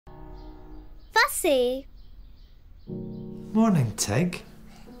fussy. Morning, Tig.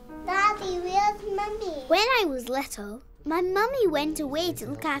 Daddy, where's Mummy? When I was little, my mummy went away to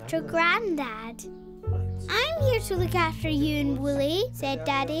look after Grandad. I'm here to look after you and Wolly, said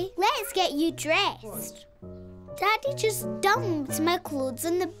Daddy. Let's get you dressed. Daddy just dumped my clothes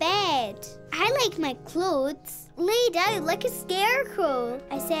on the bed. I like my clothes laid out like a scarecrow,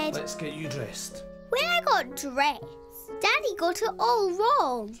 I said. Let's get you dressed. When I got dressed, Daddy got it all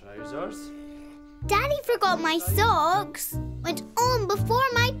wrong. Trousers. Daddy forgot my socks went on before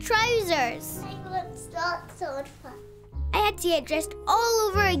my trousers. I want socks on first. I had to get dressed all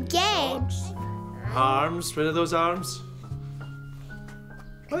over again. Arms. Where are those arms?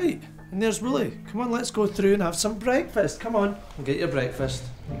 Right. And there's Wolly. Come on, let's go through and have some breakfast. Come on, we'll get your breakfast.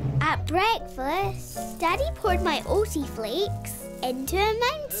 At breakfast, Daddy poured my oaty flakes into a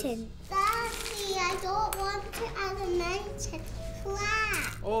mountain. Daddy, I don't want it as a mountain.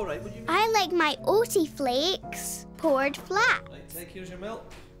 Flat. All right, will you... I like my oaty flakes poured flat. Right, Tig, here's your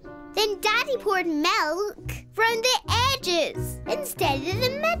milk. Then Daddy poured milk from the edges instead of the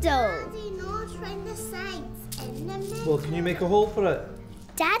middle. Daddy, not from the sides, in the middle. Well, can you make a hole for it?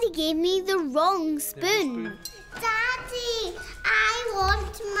 Daddy gave me the wrong spoon. Daddy, I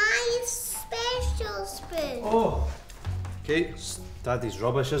want my special spoon. Oh. Okay, Daddy's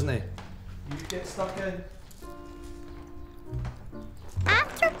rubbish, isn't he? You get stuck in.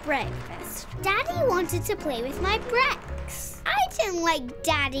 After breakfast, Daddy wanted to play with my bricks. I didn't like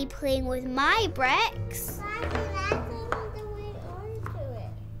Daddy playing with my bricks. Daddy, that's not the way I do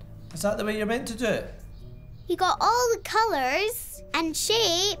it. Is that the way you're meant to do it? He got all the colours and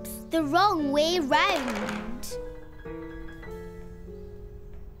shapes the wrong way round.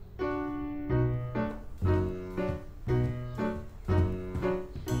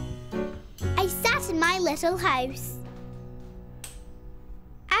 I sat in my little house.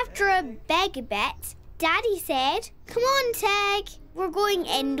 After a big bit, Daddy said, "Come on, Tig, we're going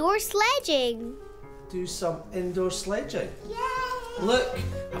indoor sledging." Do some indoor sledging. Yay! Look,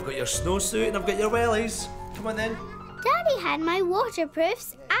 I've got your snowsuit and I've got your wellies. Come on then. Daddy had my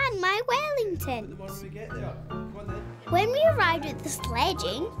waterproofs and my The Wellingtons. moment we get there. Come on then. When we arrived at the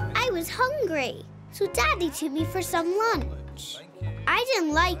sledging, I was hungry, so Daddy took me for some lunch. I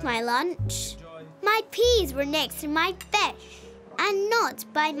didn't like my lunch. My peas were next to my fish and not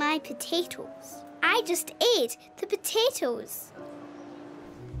by my potatoes. I just ate the potatoes.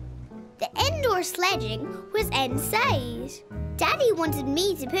 The indoor sledging was inside. Daddy wanted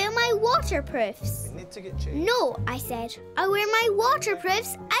me to put on my waterproofs. We need to get changed. No, I said. I wear my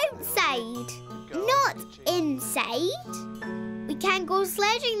waterproofs outside, not inside. We can't go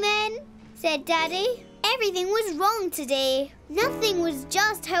sledging then, said Daddy. Everything was wrong today. Nothing was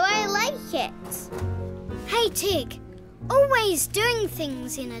just how I like it. Hey Tig, always doing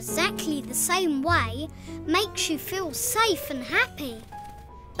things in exactly the same way makes you feel safe and happy.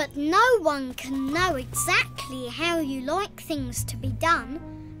 But no one can know exactly how you like things to be done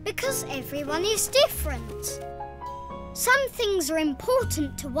because everyone is different. Some things are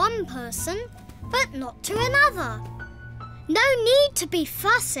important to one person, but not to another. No need to be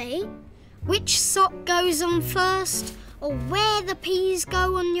fussy. Which sock goes on first or where the peas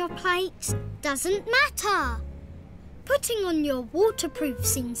go on your plate doesn't matter. Putting on your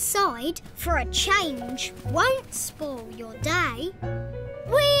waterproofs inside for a change won't spoil your day.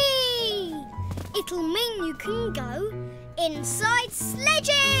 Whee! It'll mean you can go inside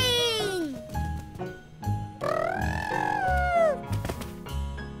sledging!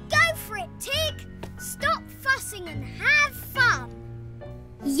 Go for it, Tig! Stop fussing and have fun!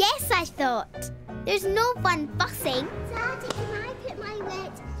 Yes, I thought. There's no fun fussing. Daddy, can I put my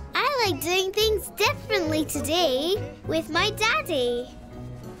red? I like doing things differently today with my daddy.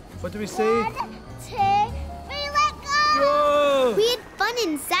 What do we say? 1, 2, 3, let go! Go! We had fun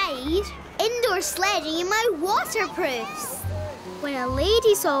inside, indoor sledging in my waterproofs. When a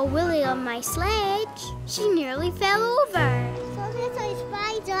lady saw Wolly on my sledge, she nearly fell over. So there's a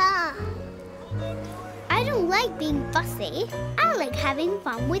spider. I don't like being fussy. I like having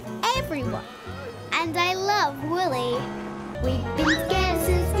fun with everyone. And I love Wolly. We've been together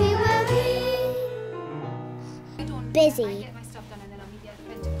since we were busy.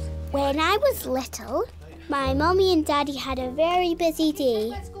 When I was little, my mummy and daddy had a very busy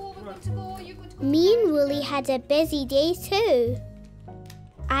day. Me and Wolly had a busy day too.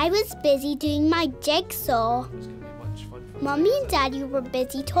 I was busy doing my jigsaw. Mummy and daddy were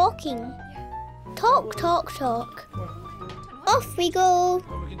busy talking. Talk, talk, talk. Off we go.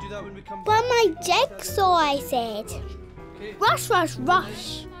 Well, we can do that when we come But back. my jigsaw, I said. Okay. Rush, rush,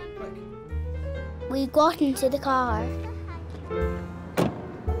 rush. Quick. We got into the car.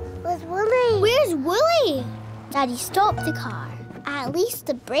 Where's Wolly? Where's Where's Wolly? Daddy stopped the car. At least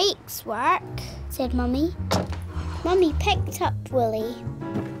the brakes work, said Mummy. Mummy picked up Wolly.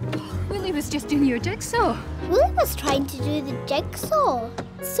 Wolly was just doing your jigsaw. Wolly was trying to do the jigsaw.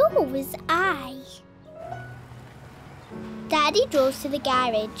 So was I. Daddy drove to the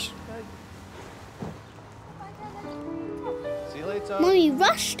garage. See you later. Mummy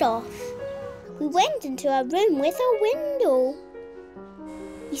rushed off. We went into a room with a window.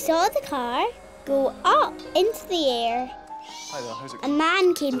 We saw the car go up into the air. Hi there, how's it A going?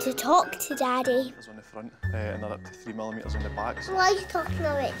 man came to talk to Daddy. On the front, and they're up to 3mm on the back. So What are you talking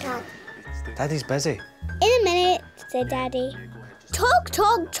about, Dad? Daddy's busy. In a minute, said Daddy. Talk,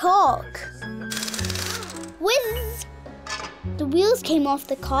 talk, talk. Whiz! The wheels came off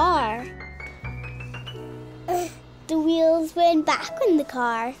the car. The wheels went back on the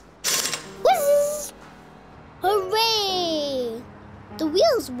car. Whiz! Hooray! The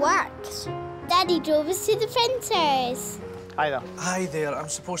wheels worked. Daddy drove us to the printers. Hi there. Hi there, I'm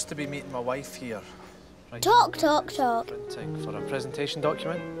supposed to be meeting my wife here. Right. Talk, talk, talk. Printing for a presentation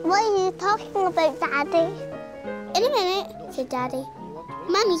document. What are you talking about, Daddy? In a minute, said Daddy.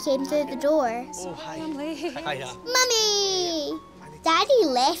 Mummy came through the door. Oh, hi. Hiya. Mummy! Daddy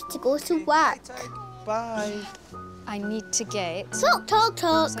left to go to work. Bye. I need to get Talk, talk,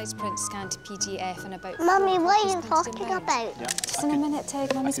 talk. size print scanned to PDF in about Mummy, what are you 4 printed talking in bound. about? Just in a minute,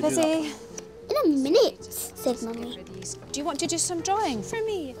 Tig. Mummy's could do busy. In a minute, said Mummy. Do you want to do some drawing for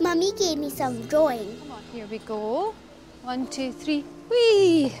me? Mummy gave me some drawing. Come on, here we go. 1, 2, 3.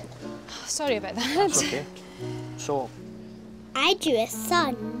 Whee! Sorry about that. That's okay. So, I drew a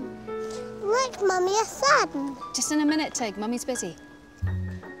sun. Look, Mummy, a sun. Just in a minute, Tig. Mummy's busy.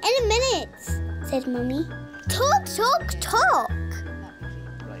 In a minute, said Mummy. Talk, talk, talk.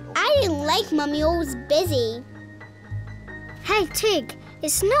 I didn't like Mummy always busy. Hey, Tig,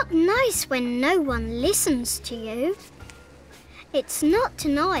 it's not nice when no one listens to you. It's not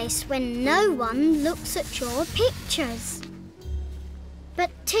nice when no one looks at your pictures. But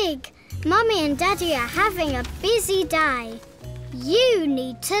Tig, Mummy and Daddy are having a busy day. You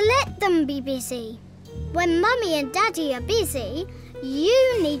need to let them be busy. When Mummy and Daddy are busy,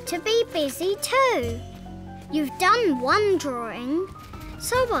 you need to be busy too. You've done one drawing,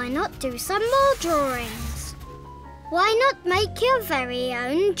 so why not do some more drawings? Why not make your very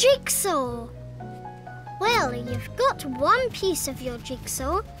own jigsaw? Well, you've got one piece of your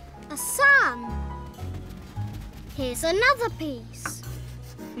jigsaw, a sun. Here's another piece.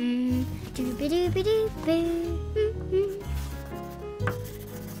 Dooby-dooby-doo-boo.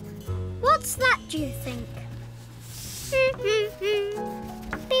 What's that, do you think?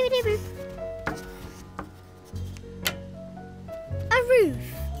 Beep-a-doo-boo. A roof.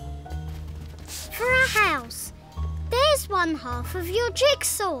 For a house. There's one half of your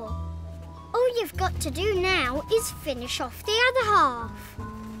jigsaw. All you've got to do now is finish off the other half.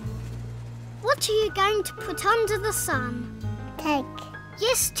 What are you going to put under the sun? Tig.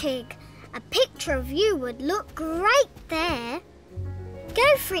 Yes, Tig. A picture of you would look great there.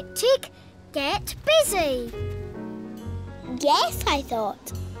 Go for it, Tig. Get busy. Yes, I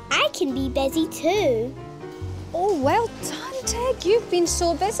thought. I can be busy too. Oh, well done, Tig. You've been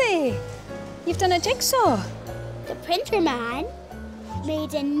so busy. You've done a jigsaw. The printer man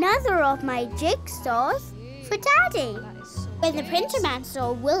made another of my jigsaws for Daddy. When the printer man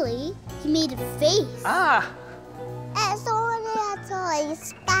saw Wolly, he made a face. It's only a toy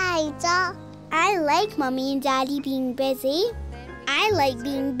spider. I like Mummy and Daddy being busy. I like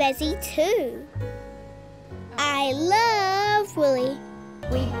being busy too. I love Wolly.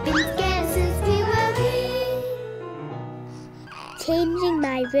 We've been together since we were wee. Changing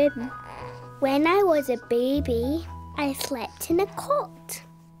my room. When I was a baby, I slept in a cot.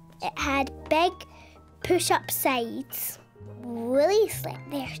 It had big push-up sides. Wolly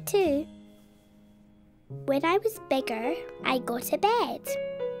slept there too. When I was bigger, I got a bed.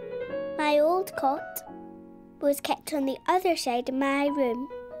 My old cot was kept on the other side of my room.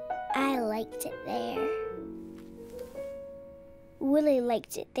 I liked it there. Wolly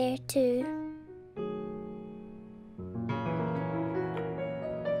liked it there too.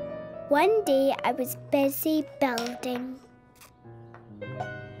 One day I was busy building.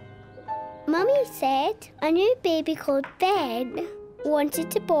 Mummy said a new baby called Ben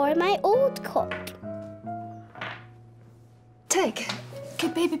wanted to borrow my old cot. Tig,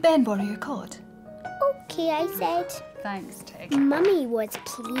 could baby Ben borrow your cot? Okay, I said. Thanks, Tig. Mummy was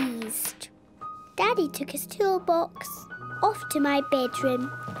pleased. Daddy took his toolbox off to my bedroom.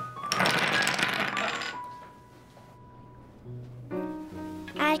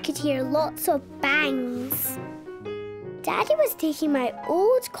 I could hear lots of bangs. Daddy was taking my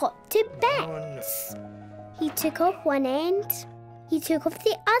old cot to bits. He took off one end. He took off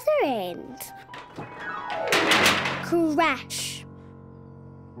the other end. Crash!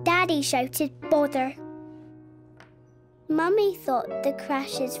 Daddy shouted, "Bother!" Mummy thought the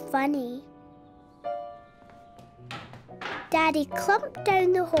crash is funny. Daddy clumped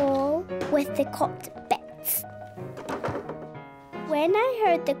down the hole with the cot to bits. When I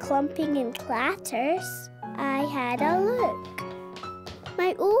heard the clumping and clatters, I had a look.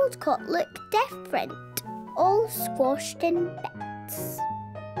 My old cot looked different, all squashed in bits.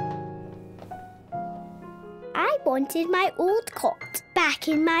 I wanted my old cot back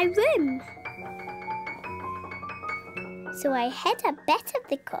in my room. So I hid a bit of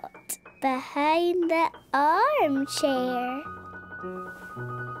the cot behind the armchair.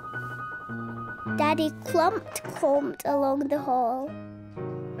 Daddy clomped along the hall.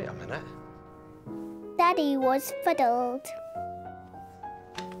 Wait a minute. Daddy was fuddled.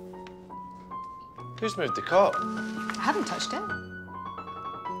 Who's moved the cot? I haven't touched it.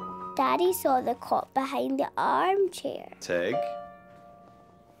 Daddy saw the cot behind the armchair. Tig.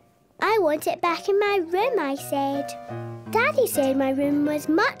 I want it back in my room, I said. Daddy said my room was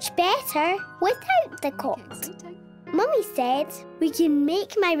much better without the cot. Mummy said we can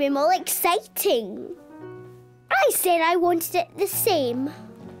make my room all exciting. I said I wanted it the same.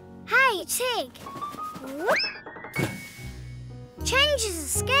 Hey, Tig. Changes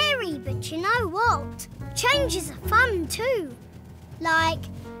are scary, but you know what? Changes are fun too. Like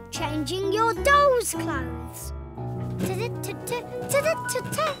changing your doll's clothes.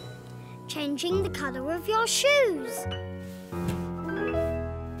 Ta-da-ta-ta, changing the colour of your shoes.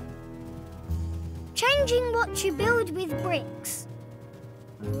 Changing what you build with bricks.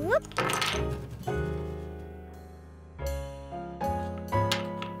 Whoop.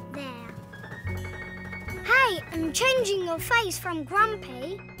 There. Hey, and changing your face from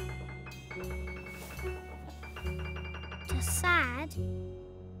grumpy to sad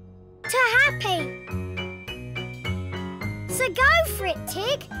to happy. So go for it,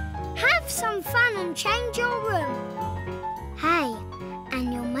 Tig. Have some fun and change your room. Hey,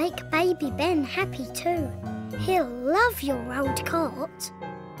 and you'll make baby Ben happy too. He'll love your old cot.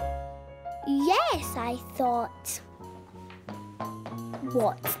 Yes, I thought.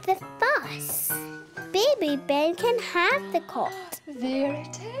 What's the fuss? Baby Ben can have the cot. There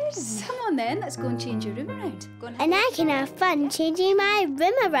it is. Come on then, let's go and change your room around. Go and And I can have fun changing my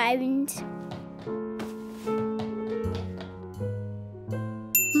room around.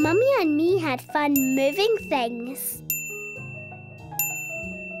 Mummy and me had fun moving things.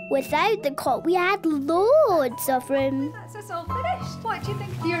 Without the cot, we had loads of room. That's us all finished. What do you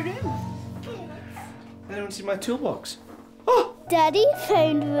think of your room? Anyone see my toolbox? Daddy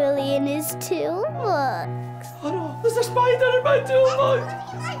found Wolly in his toolbox. Oh no, there's a spider in my toolbox!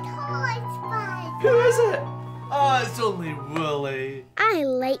 Who is it? Oh, it's only Wolly. I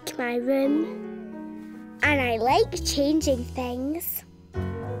like my room. And I like changing things.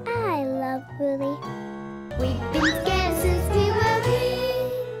 I love Wolly. We've been together since we were wee.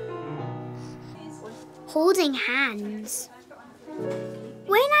 Holding hands.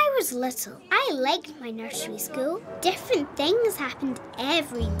 When I was little, I liked my nursery school. Different things happened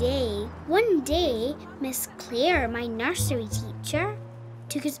every day. One day, Miss Claire, my nursery teacher,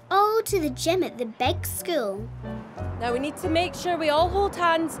 took us all to the gym at the big school. Now we need to make sure we all hold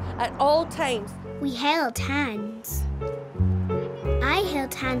hands at all times. We held hands. I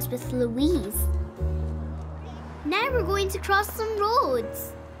held hands with Louise. Now we're going to cross some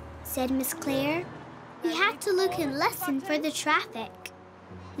roads, said Miss Claire. We had to look and listen for the traffic.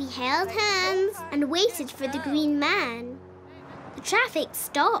 We held hands and waited for the green man. The traffic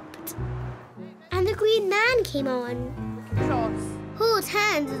stopped. And the green man came on. Cross. Hold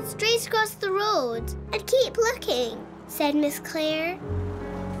hands and straight across the road. And keep looking, said Miss Claire.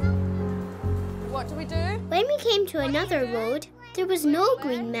 What do we do? When we came to another road, there was no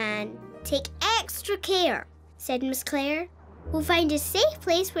green man. Take extra care, said Miss Claire. We'll find a safe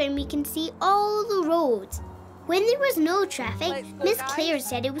place where we can see all the roads. When there was no traffic, Miss Claire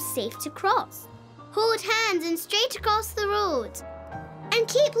said it was safe to cross. Hold hands and straight across the road. And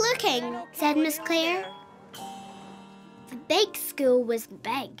keep looking, said Miss Claire. The big school was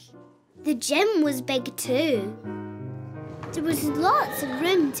big. The gym was big too. There was lots of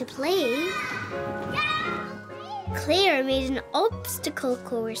room to play. Claire made an obstacle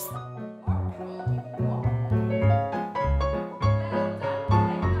course.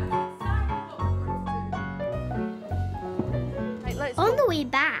 On the way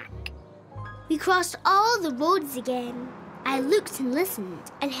back, we crossed all the roads again. I looked and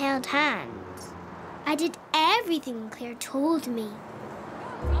listened and held hands. I did everything Claire told me.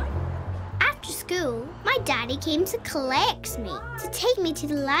 After school, my daddy came to collect me, to take me to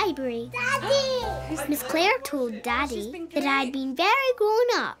the library. Daddy! Miss Claire told Daddy that I'd been very grown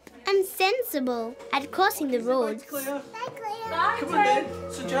up and sensible at crossing the roads. Claire. Bye, Claire. Come on then.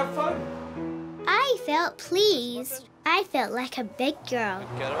 So did you have fun? I felt pleased. I felt like a big girl.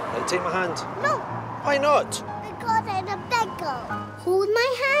 Get up. Right, take my hand. No, Why not? because I'm a big girl. Hold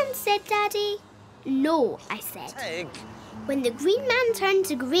my hand, said Daddy. No, I said. Tig. When the green man turned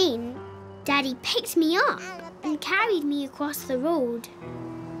to green, Daddy picked me up and carried me across the road.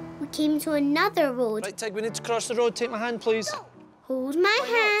 We came to another road. Right, Tig, we need to cross the road. Take my hand, please. Hold my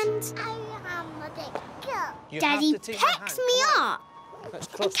hand. I am a big girl. You Daddy have to take my picked hand. me Come on. up Let's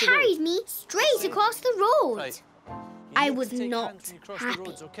and cross the road. carried me straight across the road. Right. I You need was to take not hands when you cross happy. The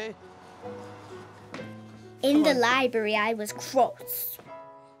roads, okay? In the library, I was cross.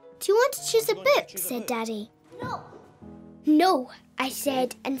 Do you want to choose a book? Said Daddy. No. No, I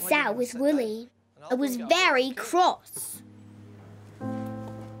said, and sat with Wolly. I was very cross.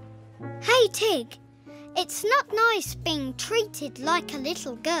 Hey, Tig, it's not nice being treated like a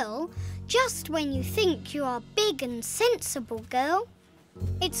little girl just when you think you are a big and sensible girl.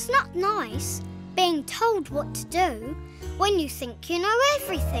 It's not nice being told what to do when you think you know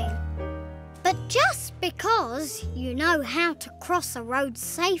everything. But just because you know how to cross a road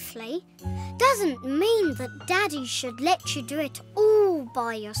safely doesn't mean that Daddy should let you do it all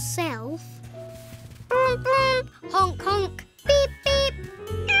by yourself. Boom, boom, honk, honk, beep, beep.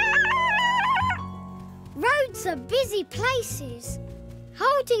 Roads are busy places.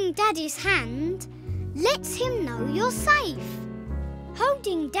 Holding Daddy's hand lets him know you're safe.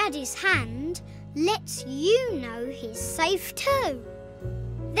 Holding Daddy's hand lets you know he's safe too.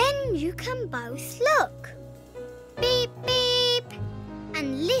 Then you can both look. Beep, beep.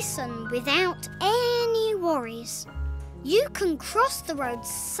 And listen without any worries. You can cross the road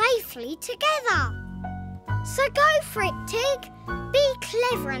safely together. So go for it, Tig. Be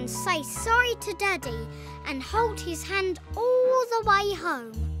clever and say sorry to Daddy and hold his hand all the way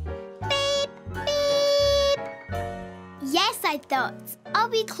home. Beep, beep. Yes, I thought. I'll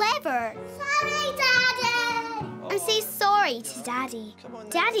be clever. Sorry, Daddy. And say sorry to Daddy.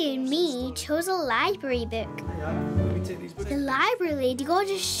 Daddy and me chose a library book. Yeah, let me take these books. The library lady got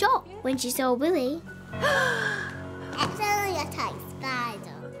a shock when she saw Wolly. It's only a tiny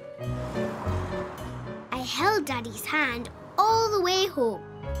spider. I held Daddy's hand all the way home.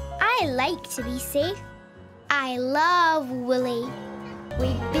 I like to be safe. I love Wolly.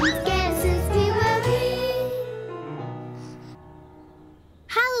 We've been scared since we were wee.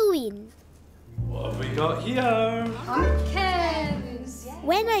 Halloween. What have we got here? Pumpkins.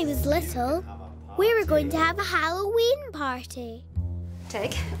 When I was little, we were going to have a Halloween party.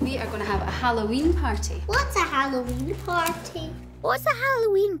 Tig, we are going to have a Halloween party. What's a Halloween party? What's a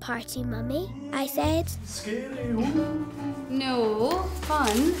Halloween party, Mummy? I said. Scary. Ooh. No,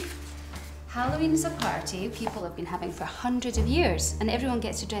 fun. Halloween is a party people have been having for hundreds of years, and everyone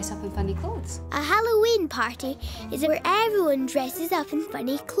gets to dress up in funny clothes. A Halloween party is where everyone dresses up in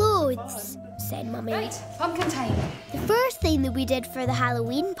funny clothes, said Mummy. Right, pumpkin time. The first thing that we did for the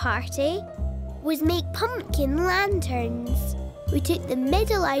Halloween party was make pumpkin lanterns. We took the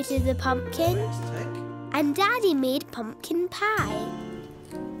middle out of the pumpkin and Daddy made pumpkin pie.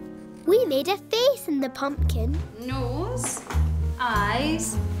 We made a face in the pumpkin. Nose,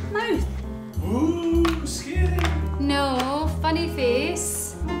 eyes, mouth. Ooh, scary. No, funny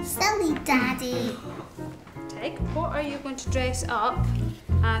face. Silly Daddy. Tig, what are you going to dress up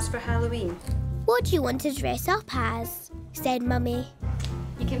as for Halloween? What do you want to dress up as? Said Mummy.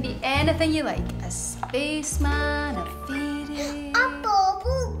 You can be anything you like. A spaceman, a fairy. A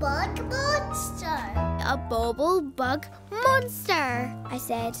bubble bug monster. A bauble bug monster, I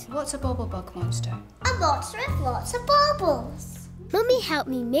said. What's a bubble bug monster? A monster with lots of bubbles. Mummy helped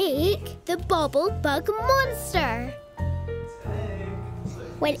me make the bauble bug monster.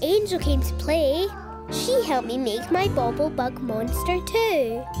 When Angel came to play, she helped me make my bauble bug monster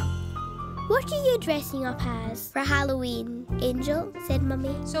too. What are you dressing up as for Halloween, Angel? Said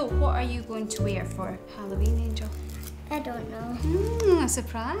Mummy. So, what are you going to wear for Halloween, Angel? I don't know. A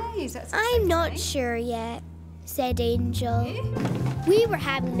surprise. That's I'm not exciting. sure yet, said Angel. Eh? We were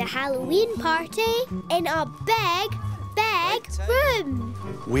having the Halloween party in a big room.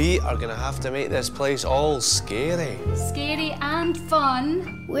 We are going to have to make this place all scary. Scary and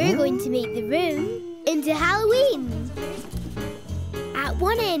fun. We're going to make the room into Halloween. At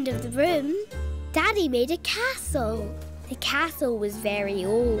one end of the room, Daddy made a castle. The castle was very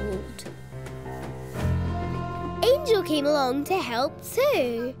old. Angel came along to help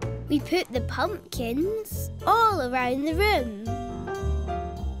too. We put the pumpkins all around the room.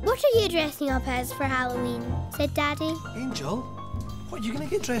 What are you dressing up as for Halloween? Said Daddy. Angel, what are you going to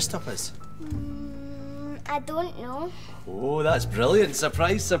get dressed up as? I don't know. Oh, that's brilliant.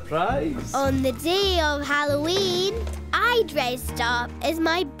 Surprise, surprise. On the day of Halloween, I dressed up as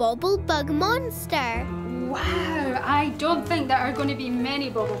my bubble bug monster. Wow, I don't think there are going to be many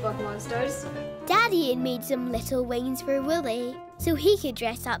bubble bug monsters. Daddy had made some little wings for Wolly, so he could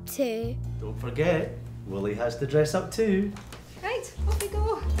dress up too. Don't forget, Wolly has to dress up too. Right, off we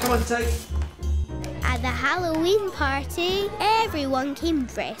go. Come on, Tig. At the Halloween party, everyone came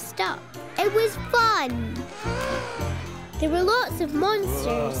dressed up. It was fun. There were lots of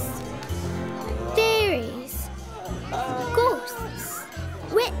monsters, fairies, ghosts,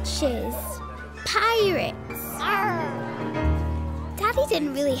 witches, pirates. Daddy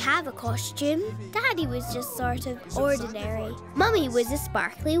didn't really have a costume. Daddy was just sort of ordinary. Mummy was a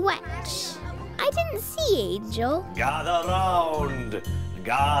sparkly witch. I didn't see Angel. Gather round,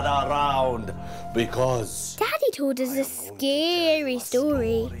 because... Daddy told us a scary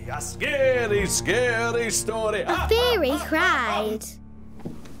story. A scary, scary story. A fairy cried.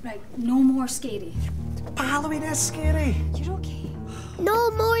 Right, no more scary. Halloween is scary. You're okay.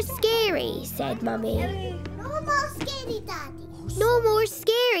 No more scary, said Mummy. No more scary, Daddy. No more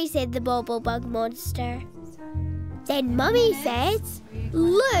scary, said the bubble bug monster. Then Mummy said,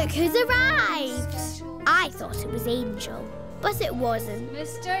 look who's arrived. I thought it was Angel, but it wasn't.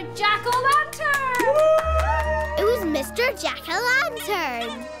 Mr. Jack-o'-lantern! It was Mr.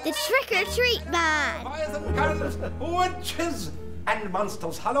 Jack-o'-lantern, the trick-or-treat man. Boys and girls, witches and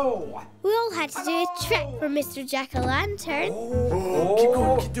monsters, hello! We all had to do a trick for Mr. Jack-o'-lantern. Oh, keep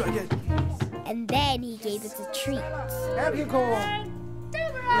going, keep doing it. And then he gave us a treat. There you go.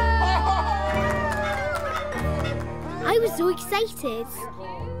 I was so excited.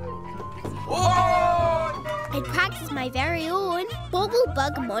 Oh! I practiced my very own bubble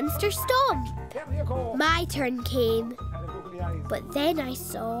bug monster stomp. There you go. My turn came, but then I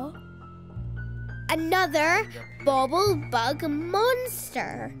saw another bubble bug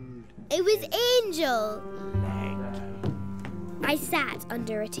monster. It was Angel. I sat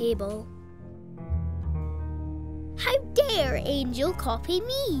under a table. How dare Angel copy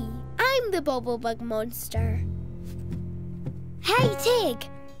me? I'm the bubble bug monster. Hey, Tig,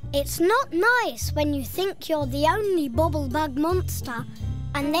 it's not nice when you think you're the only bubble bug monster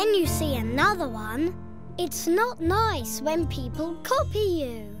and then you see another one. It's not nice when people copy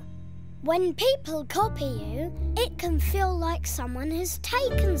you. When people copy you, it can feel like someone has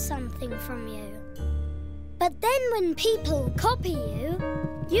taken something from you. But then when people copy you,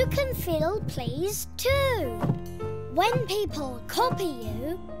 you can feel pleased too. When people copy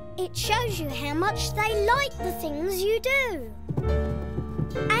you, it shows you how much they like the things you do.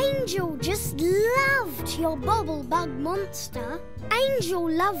 Angel just loved your bubble bug monster. Angel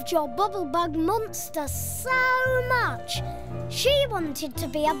loved your bubble bug monster so much. She wanted to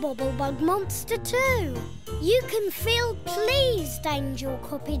be a bubble bug monster too. You can feel pleased Angel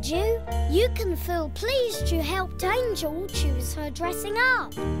copied you. You can feel pleased you helped Angel choose her dressing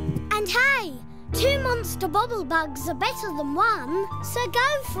up. And hey, 2 monster bubble bugs are better than 1, so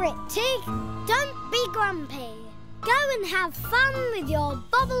go for it, Tig. Don't be grumpy. Go and have fun with your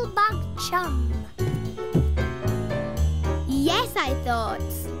bubble bug chum. Yes, I thought.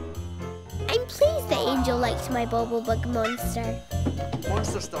 I'm pleased that Angel liked my bubble bug monster.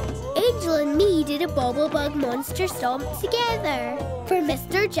 Monster stomp. Angel and me did a bubble bug monster stomp together for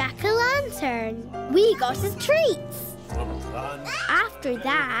Mr. Jack-o'-lantern. We got his treats. After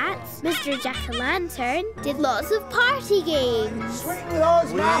that, Mr. Jack-o'-lantern did lots of party games. Sweeten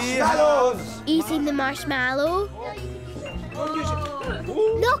those marshmallows! Eating the marshmallow,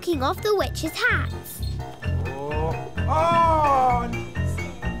 knocking off the witch's hats. On!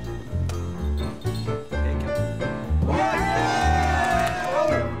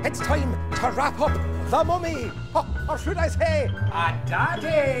 It's time to wrap up the mummy, or should I say, a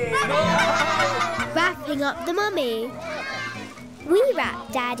daddy! Wrapping up the mummy. We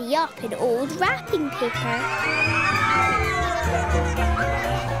wrapped Daddy up in old wrapping paper.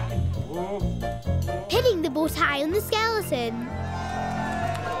 Pinning the bow tie on the skeleton.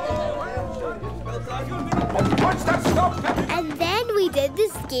 Monster stomp! And then we did the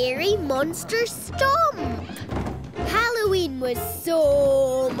scary monster stomp. Halloween was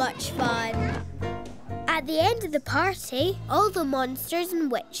so much fun. At the end of the party, all the monsters and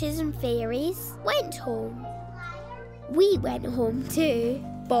witches and fairies went home. We went home too.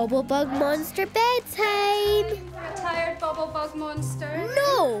 Bubble bug monster bedtime. You're a tired bubble bug monster.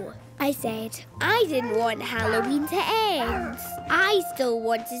 No, I said I didn't want Halloween to end. I still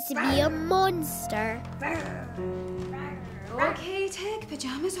wanted to be a monster. Okay, Tig,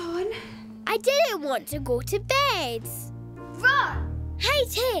 pyjamas on. I didn't want to go to bed. Run! Hey,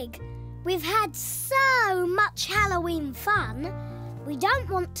 Tig, we've had so much Halloween fun. We don't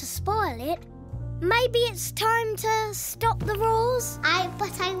want to spoil it. Maybe it's time to stop the roars?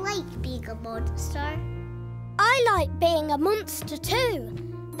 But I like being a monster. I like being a monster too,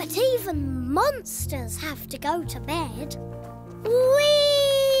 but even monsters have to go to bed.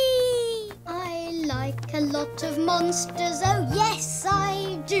 Whee! I like a lot of monsters, oh yes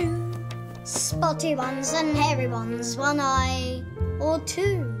I do. Spotty ones and hairy ones, one eye or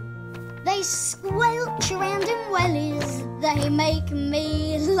two. They squelch around in wellies, they make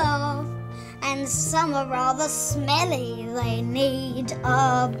me laugh. And some are rather smelly, they need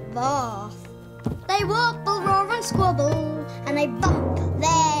a bath. They wobble, roar and squabble, and they bump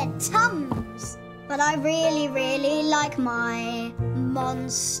their tums. But I really, really like my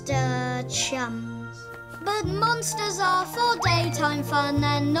monster chums. But monsters are for daytime fun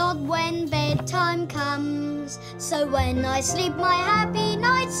and not when bedtime comes. So when I sleep my happy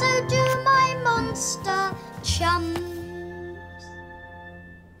night, so do my monster chums.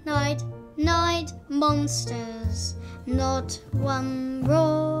 Night, night, monsters, not one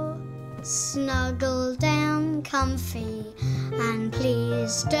roar. Snuggle down comfy and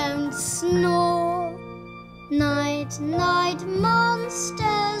please don't snore. Night, night,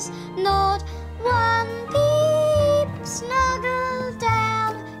 monsters, not one peep. Snuggle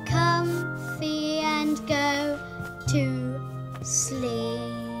down comfy and go to sleep.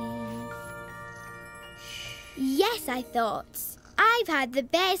 Yes, I thought. I've had the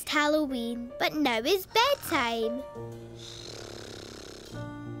best Halloween, but now it's bedtime.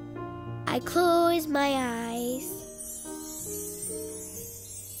 I closed my eyes.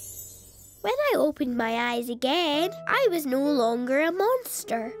 When I opened my eyes again, I was no longer a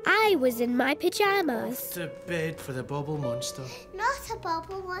monster. I was in my pyjamas. To bed for the bubble monster. Not a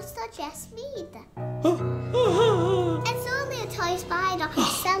bubble monster, just me. It's only a toy spider.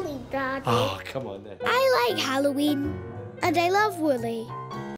 Silly, Daddy. Oh, come on then. I like Halloween, and I love Wolly.